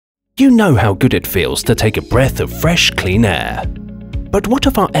You know how good it feels to take a breath of fresh, clean air. But what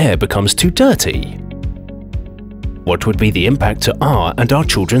if our air becomes too dirty? What would be the impact to our and our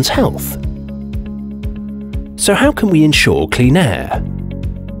children's health? So how can we ensure clean air?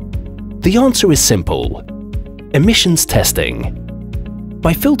 The answer is simple: emissions testing.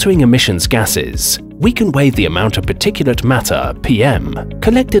 By filtering emissions gases, we can weigh the amount of particulate matter, PM,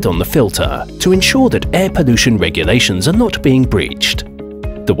 collected on the filter to ensure that air pollution regulations are not being breached.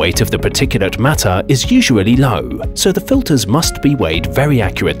 The weight of the particulate matter is usually low, so the filters must be weighed very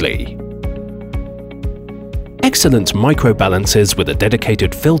accurately. Excellent microbalances with a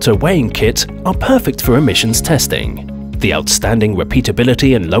dedicated filter weighing kit are perfect for emissions testing. The outstanding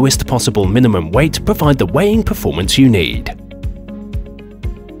repeatability and lowest possible minimum weight provide the weighing performance you need.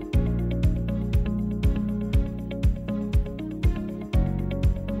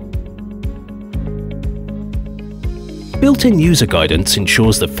 Built-in user guidance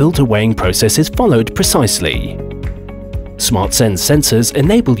ensures the filter weighing process is followed precisely. SmartSense sensors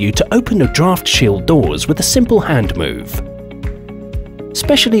enable you to open the draft shield doors with a simple hand move.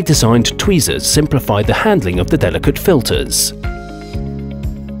 Specially designed tweezers simplify the handling of the delicate filters.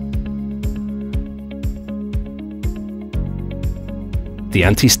 The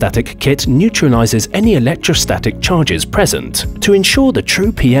anti-static kit neutralizes any electrostatic charges present to ensure the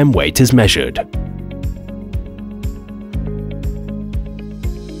true PM weight is measured.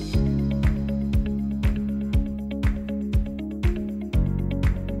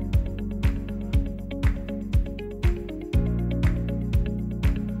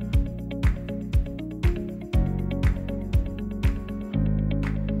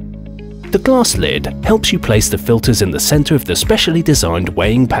 The glass lid helps you place the filters in the center of the specially designed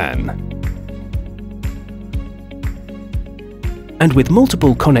weighing pan. And with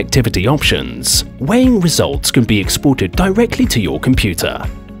multiple connectivity options, weighing results can be exported directly to your computer.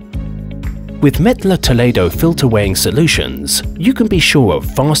 With METTLER TOLEDO filter weighing solutions, you can be sure of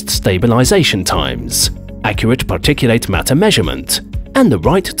fast stabilization times, accurate particulate matter measurement, and the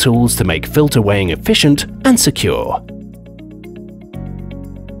right tools to make filter weighing efficient and secure.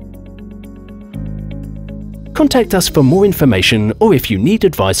 Contact us for more information or if you need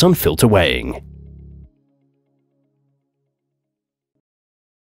advice on filter weighing.